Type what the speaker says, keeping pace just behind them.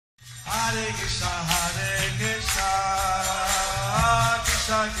Krishna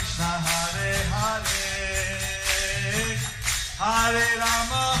Krishna Hare Hare, Hare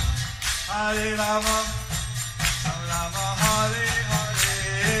Rama, Hare Rama, Rama Hare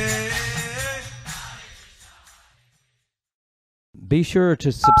Hare. Be sure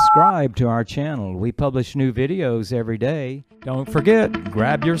to subscribe to our channel. We publish new videos every day. Don't forget,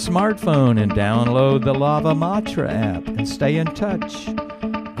 grab your smartphone and download the Lava Matra app and stay in touch.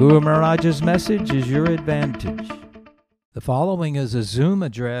 Guru Maharaja's message is your advantage. The following is a Zoom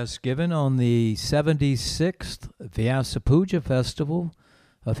address given on the 76th Vyasa-puja festival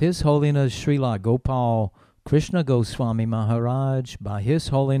of His Holiness Srila Gopal Krsna Goswami Maharaj by His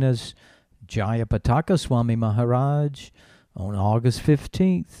Holiness Jayapataka Swami Maharaj on August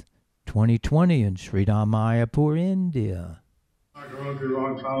 15th, 2020 in Srila Mayapur, India.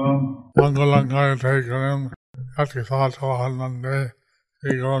 Mangalangai Tekaram, Katisatvahanande,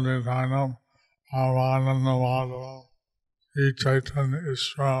 Egonithanam, Avananavadava, E Chaitanya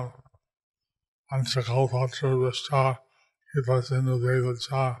Isram, Ansakalpatra Vista, Hitasinu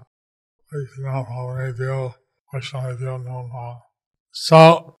Devacha, Islam Havanedyo, Vaishnavadyo Nama.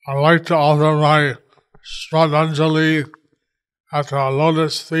 So, I'd like to offer my Shraddhanjali at the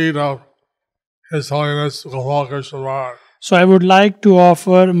lotus feet of His Holiness Gopal Krsna Maharaja. So I would like to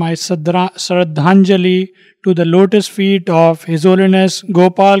offer my Shraddhanjali to the lotus feet of His Holiness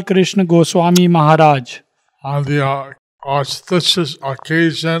Gopal Krsna Goswami Maharaj On the auspicious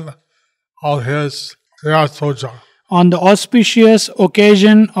occasion of his Vyasa-puja. on the auspicious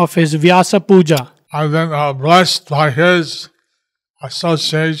occasion of his Vyasa-puja. I've been blessed by his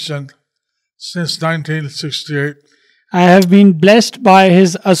association since 1968. I have been blessed by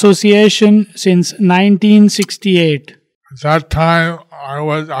his association since 1968. At that time, I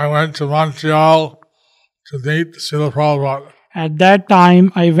went to Montreal to meet Srila Prabhupada. At that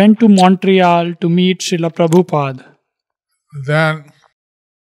time, I went to Montreal to meet Srila Prabhupada. Then,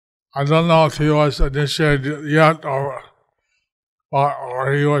 I don't know if he was initiated yet or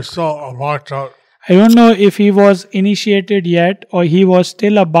he was still a bhakta. I don't know if he was initiated yet or he was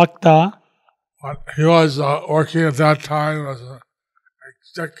still a bhakta. But he was working at that time as an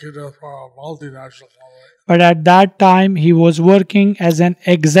executive for a multinational company. But at that time, he was working as an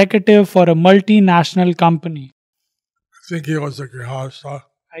executive for a multinational company. I think he was a grihastha.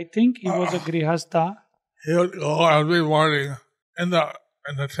 I think he was a grihastha. He would go every morning in the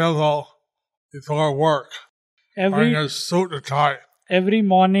temple before work, wearing his suit and tie. Every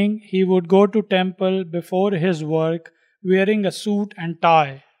morning, he would go to temple before his work, wearing a suit and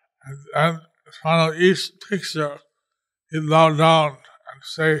tie. And in front of each picture, he'd bow down and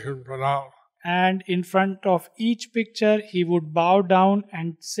say his pranam. And in front of each picture, he would bow down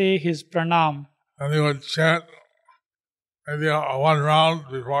and say his pranam. And he would chant maybe one round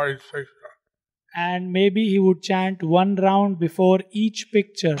before each picture. And maybe he would chant one round before each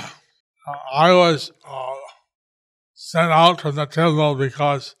picture. I was sent out from the temple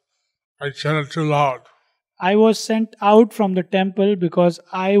because I chanted too loud. I was sent out from the temple because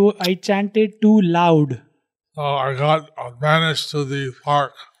I chanted too loud. So I got banished to the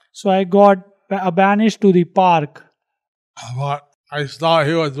park. So I got banished to the park. But I thought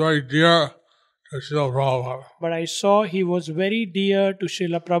he was very dear to Srila Prabhupada. But I saw he was very dear to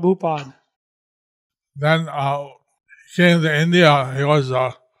Srila Prabhupada. Then he came to India. He was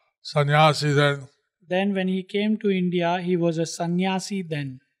a sannyasi then. Then when he came to India, he was a sannyasi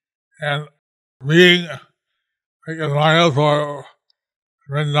then. And being like in Mayapur,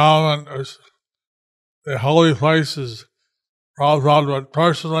 Vrindavan, the holy places, Prabhupada would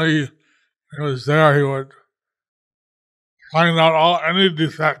personally, he was there, he would find out any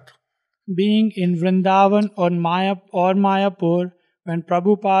defect. Being in Vrindavan or Mayapur, when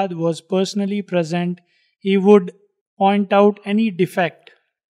Prabhupada was personally present, he would point out any defect.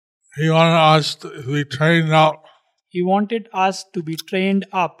 He wanted us to be trained up. He wanted us to be trained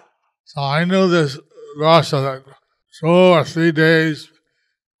up. So I knew this rasa that 2 or 3 days,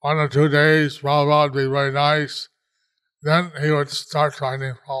 1 or 2 days, Prabhupada would be very nice. Then he would start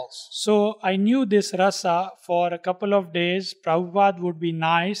finding faults. So I knew this rasa for a couple of days. Prabhupada would be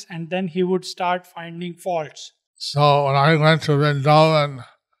nice and then he would start finding faults. So when I went to Vrindavan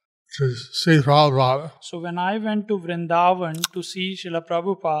to see Prabhupada, So when I went to Vrindavan to see Srila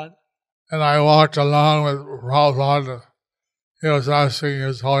Prabhupada, and I walked along with Prabhupada, he was asking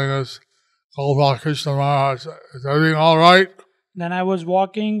His Holiness Gopal Krsna Maharaja, is everything all right? then I was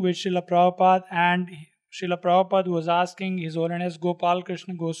walking with Srila Prabhupada and Srila Prabhupada was asking His Holiness Gopal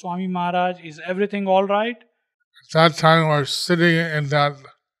Krsna Goswami Maharaj, is everything all right? At that time, we were sitting in that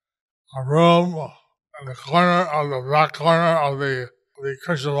room in the corner of the back corner of the the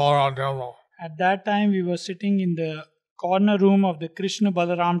Krishna Balaram temple. At that time, we were sitting in the corner room of the Krishna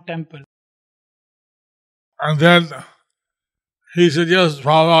Balaram temple. And then he said, yes,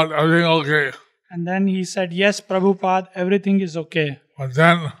 Prabhupada, everything okay. And then he said, yes, Prabhupada, everything is okay. But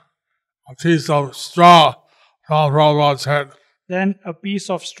then a piece of straw from Prabhupada's head. Then a piece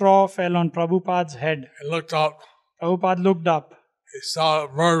of straw fell on Prabhupada's head. He looked up. Prabhupada looked up. He saw a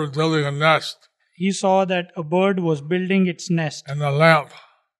bird was building a nest He saw that a bird was building its nest in the lamp.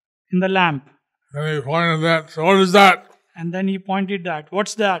 in the lamp. Then he pointed that. So what is that? And then he pointed that.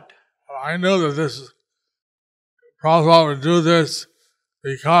 What's that? I know that this Prabhupada would do this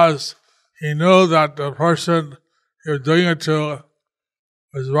because he knew that the person he was doing it to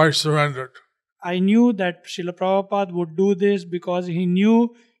was right surrendered. I knew that Srila Prabhupada would do this because he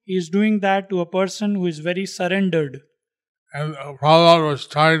knew he is doing that to a person who is very surrendered. And Prabhupada was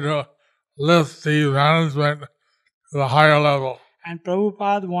trying to lift the management to the higher level. And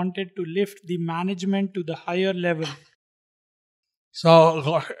Prabhupada wanted to lift the management to the higher level.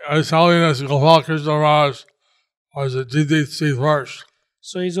 So His Holiness Gopal Krsna Maharaj was the GBC first.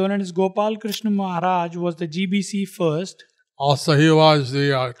 So His Holiness Gopal Krsna Maharaj was the GBC first. Also, he was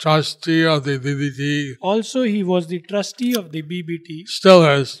the trustee of the DBT. Also, he was the trustee of the BBT. Still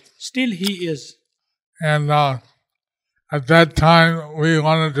is. Still he is. And at that time, we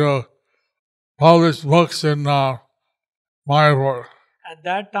wanted to publish books in Mayapur At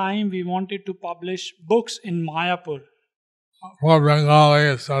that time, we wanted to publish books in Mayapur for Bengali,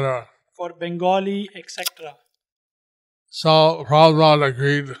 etc. for Bengali, etc. So Prabhupada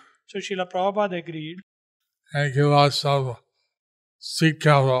agreed So Srila Prabhupada agreed and gave us some seat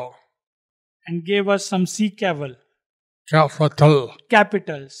capital. and gave us some Sikh capital.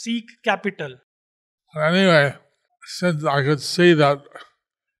 Capital. Sikh capital. Anyway, since I could see that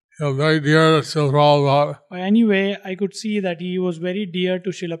he was very dear to Srila Prabhupada, Anyway, I could see that he was very dear to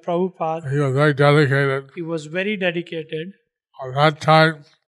Srila Prabhupada. he was very dedicated. He was very dedicated. At that time,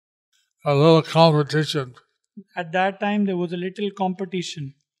 a little competition. At that time, there was a little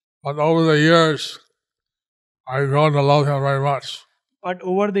competition. But over the years, I've grown to love him very much. But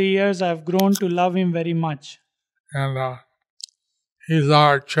over the years, I've grown to love him very much. And he's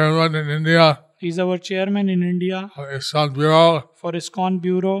our chairman in India, He's our chairman in India of ISKCON Bureau. for ISKCON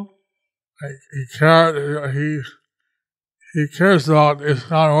Bureau. He cares about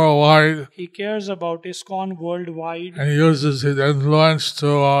ISKCON worldwide, He cares about ISKCON worldwide. and he uses his influence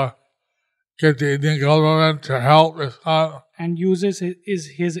to get the Indian government to help ISKCON. And uses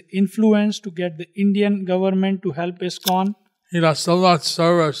his influence to get the Indian government to help ISKCON. He does so much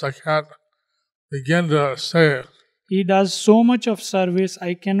service, I can't begin to say it. He does so much of service,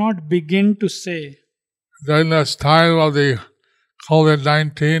 I cannot begin to say. During this time of the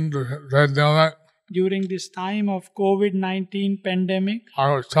COVID-19 pandemic, During this time of COVID-19 pandemic,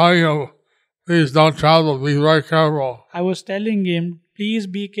 I was telling him, please don't travel, be very careful. I was telling him, please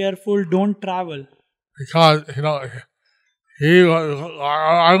be careful, don't travel. Because, I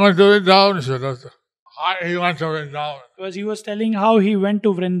went to Vrindavan, he said. He went to Vrindavan. Because he was telling how he went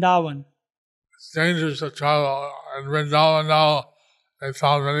to Vrindavan. It's dangerous to travel. In Vrindavan now, they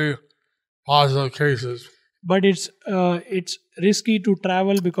found many positive cases. But it's risky to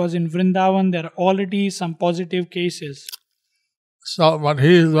travel because in Vrindavan there are already some positive cases. So, but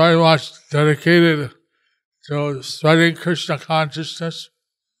he's very much dedicated to spreading Krishna consciousness.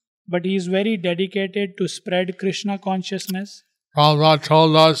 But he is very dedicated to spread Krishna consciousness. Prabhupada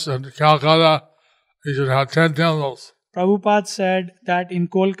told us in Calcutta we should have 10 temples. Prabhupada said that in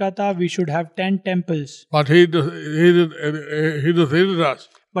Kolkata we should have 10 temples. But he defeated us.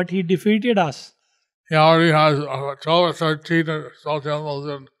 But he defeated us. He already has 12 or 13 or so temples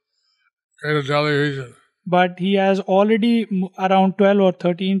in Greater Delhi region. But he has already around 12 or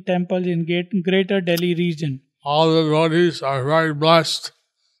 13 temples in Greater Delhi region. All the devotees are very blessed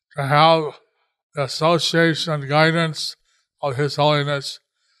to have the association and guidance of His Holiness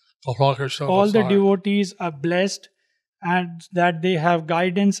Gopal Krsna. All the devotees are blessed and that they have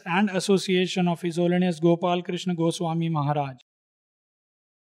guidance and association of His Holiness Gopal Krsna Goswami Maharaj.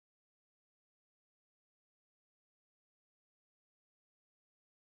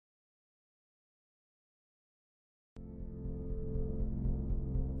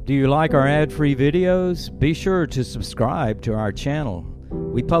 Do you like our ad-free videos? Be sure to subscribe to our channel.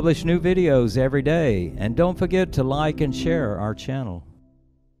 We publish new videos every day, and don't forget to like and share our channel.